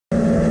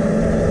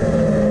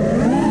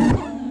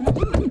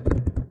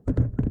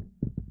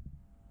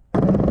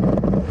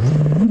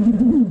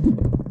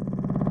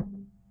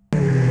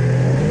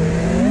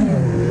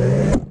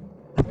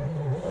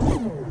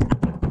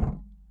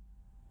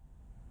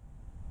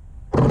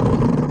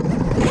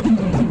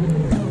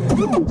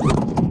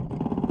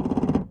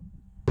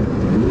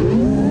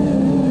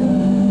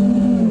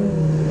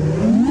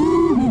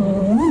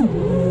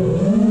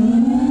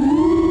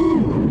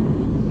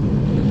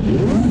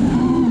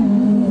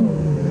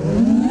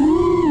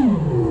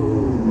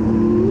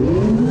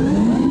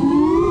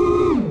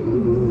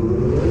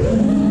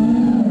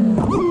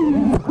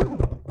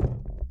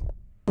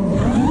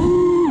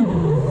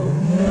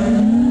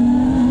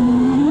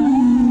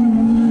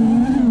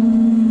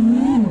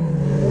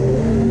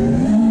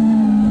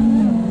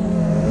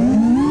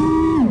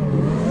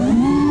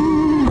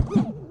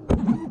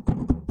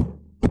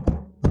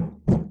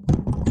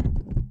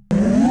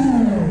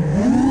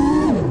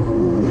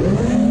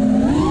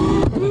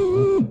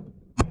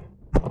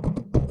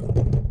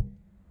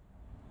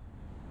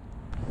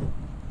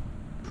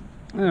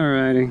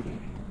Alrighty,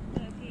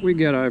 we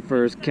got our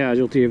first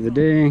casualty of the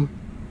day.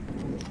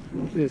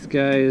 This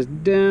guy is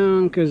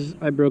down because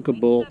I broke a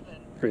bolt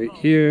right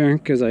here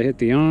because I hit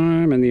the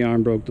arm and the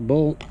arm broke the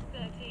bolt.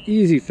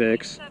 Easy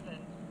fix.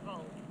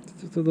 It's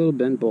just a little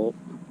bent bolt.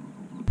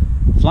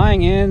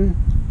 Flying in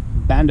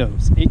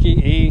bandos,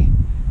 aka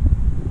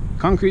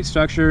concrete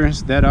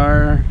structures that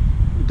are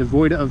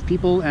devoid of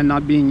people and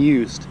not being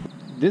used.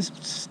 This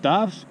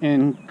stuff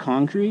in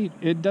concrete,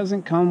 it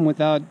doesn't come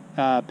without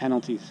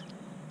penalties,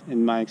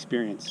 in my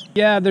experience.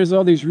 Yeah, there's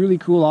all these really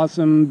cool,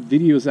 awesome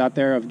videos out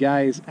there of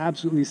guys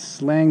absolutely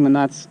slaying the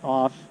nuts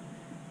off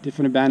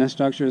different abandoned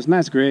structures, and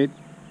that's great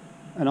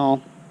and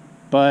all,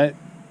 but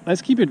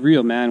let's keep it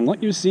real, man.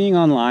 What you're seeing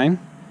online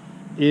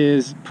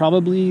is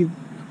probably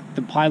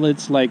the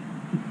pilot's like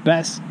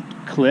best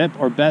clip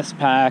or best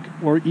pack,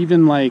 or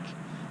even like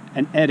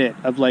an edit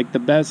of like the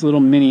best little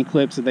mini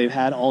clips that they've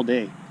had all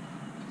day.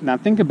 Now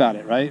think about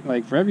it, right?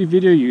 Like for every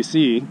video you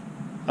see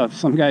of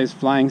some guy's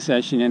flying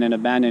session in an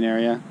abandoned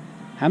area,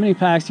 how many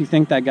packs do you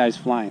think that guy's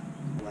flying?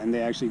 And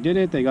they actually did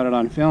it, they got it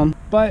on film.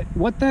 But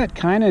what that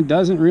kind of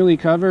doesn't really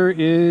cover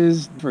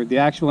is for the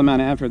actual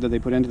amount of effort that they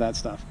put into that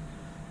stuff.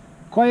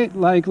 Quite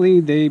likely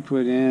they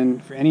put in,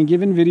 for any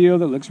given video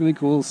that looks really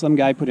cool, some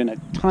guy put in a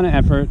ton of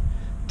effort,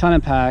 ton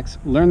of packs,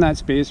 learned that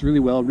space really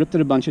well, ripped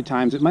it a bunch of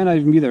times. It might not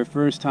even be their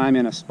first time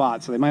in a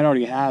spot, so they might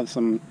already have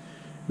some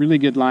really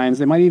good lines.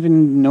 They might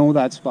even know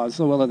that spot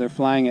so well that they're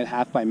flying it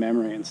half by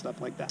memory and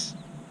stuff like that.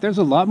 There's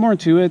a lot more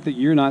to it that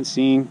you're not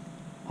seeing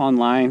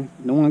online,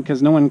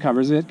 because no one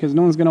covers it, because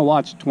no one's going to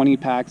watch 20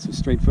 packs of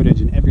straight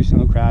footage in every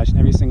single crash and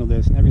every single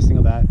this and every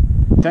single that.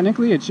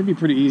 Technically it should be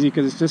pretty easy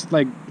because it's just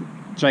like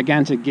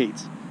gigantic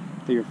gates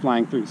that you're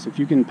flying through. So if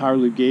you can power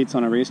loop gates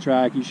on a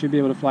racetrack, you should be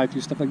able to fly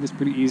through stuff like this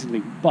pretty easily.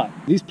 But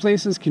these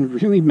places can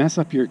really mess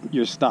up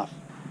your stuff.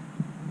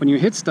 When you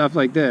hit stuff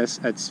like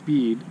this at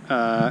speed,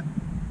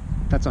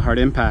 that's a hard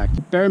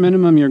impact. Bare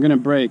minimum you're going to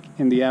break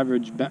in the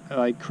average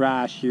like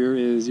crash here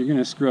is you're going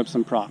to screw up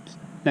some props.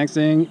 Next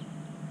thing,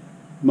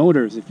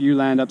 motors. If you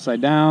land upside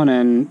down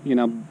and, you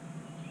know,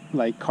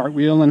 like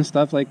cartwheel and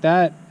stuff like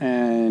that,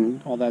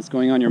 and all that's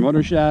going on your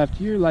motor shaft,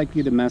 you're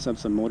likely to mess up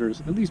some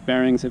motors, at least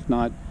bearings, if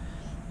not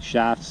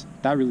shafts.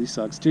 That really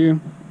sucks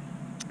too.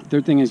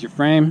 Third thing is your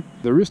frame.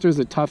 The Rooster is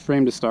a tough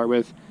frame to start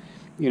with.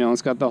 You know,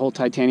 it's got the whole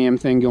titanium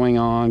thing going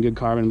on, good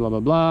carbon, blah, blah,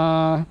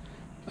 blah.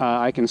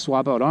 I can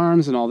swap out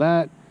arms and all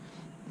that.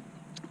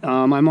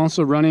 I'm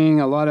also running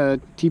a lot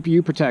of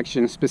TPU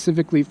protection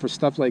specifically for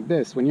stuff like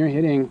this. When you're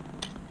hitting,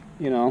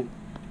 you know,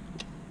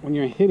 when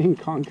you're hitting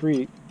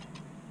concrete,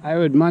 I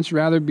would much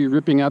rather be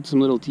ripping up some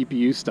little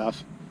TPU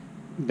stuff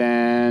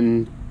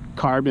than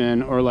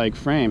carbon or like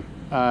frame.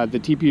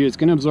 The TPU is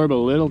going to absorb a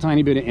little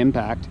tiny bit of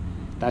impact.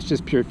 That's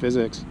just pure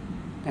physics.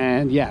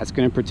 And yeah, it's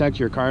going to protect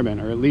your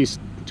carbon, or at least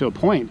to a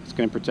point, it's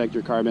going to protect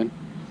your carbon.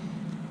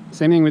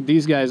 Same thing with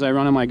these guys I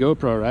run on my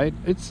GoPro, right?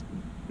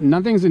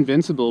 Nothing's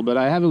invincible, but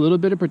I have a little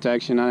bit of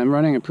protection. I'm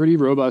running a pretty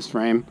robust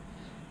frame.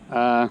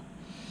 And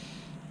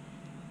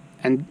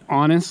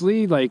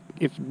honestly, like,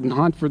 if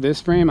not for this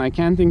frame, I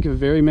can't think of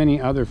very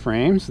many other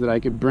frames that I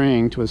could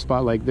bring to a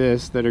spot like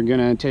this that are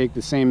gonna take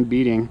the same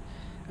beating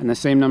and the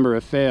same number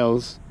of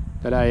fails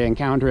that I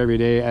encounter every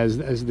day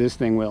as this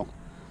thing will.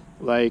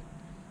 Like,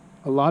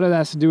 a lot of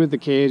that's to do with the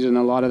cage and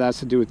a lot of that's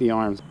to do with the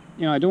arms.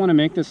 You know, I don't want to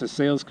make this a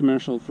sales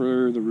commercial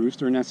for the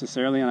Rooster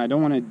necessarily, and I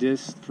don't want to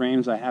diss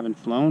frames I haven't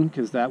flown,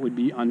 because that would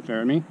be unfair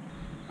to me.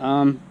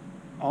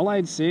 All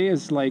I'd say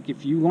is, like,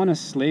 if you want to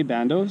slay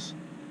bandos,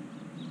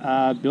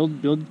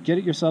 get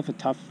it yourself a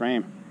tough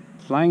frame.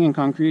 Flying in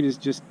concrete is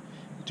just,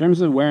 in terms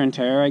of wear and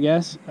tear, I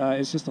guess,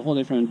 it's just a whole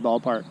different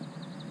ballpark.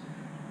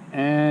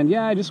 And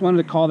yeah, I just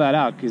wanted to call that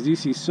out, because you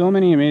see so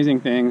many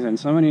amazing things and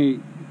so many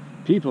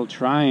people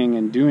trying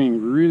and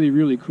doing really,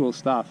 really cool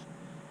stuff,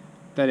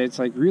 that it's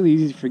like really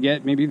easy to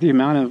forget maybe the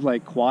amount of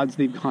like quads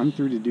they've gone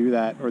through to do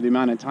that, or the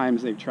amount of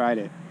times they've tried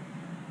it.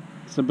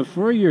 So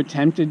before you're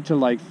tempted to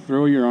like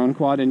throw your own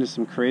quad into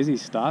some crazy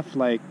stuff,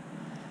 like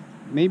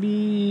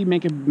maybe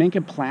make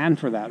a plan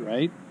for that,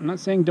 right? I'm not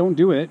saying don't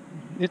do it.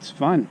 It's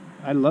fun.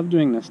 I love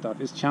doing this stuff.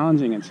 It's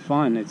challenging, it's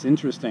fun, it's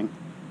interesting.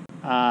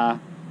 But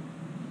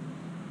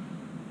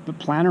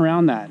plan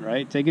around that,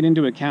 right? Take it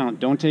into account.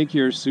 Don't take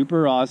your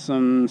super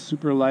awesome,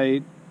 super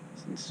light,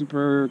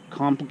 super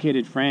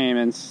complicated frame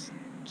and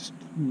just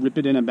rip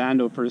it in a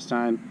bando first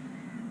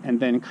time and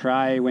then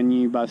cry when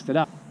you bust it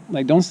up.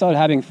 Like, don't start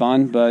having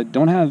fun, but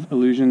don't have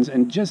illusions,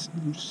 and just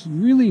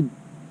really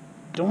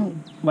don't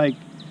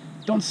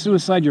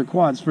suicide your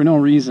quads for no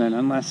reason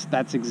unless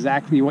that's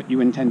exactly what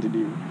you intend to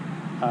do,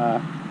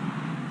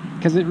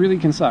 because it really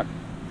can suck.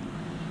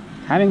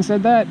 Having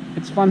said that,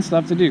 it's fun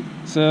stuff to do.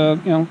 So,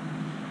 you know,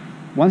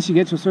 once you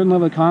get to a certain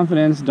level of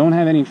confidence, don't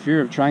have any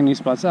fear of trying these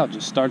spots out.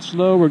 Just start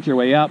slow, work your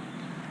way up,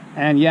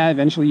 and yeah,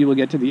 eventually you will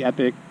get to the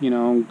epic, you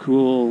know,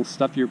 cool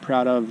stuff you're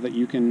proud of that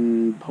you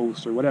can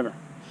post or whatever.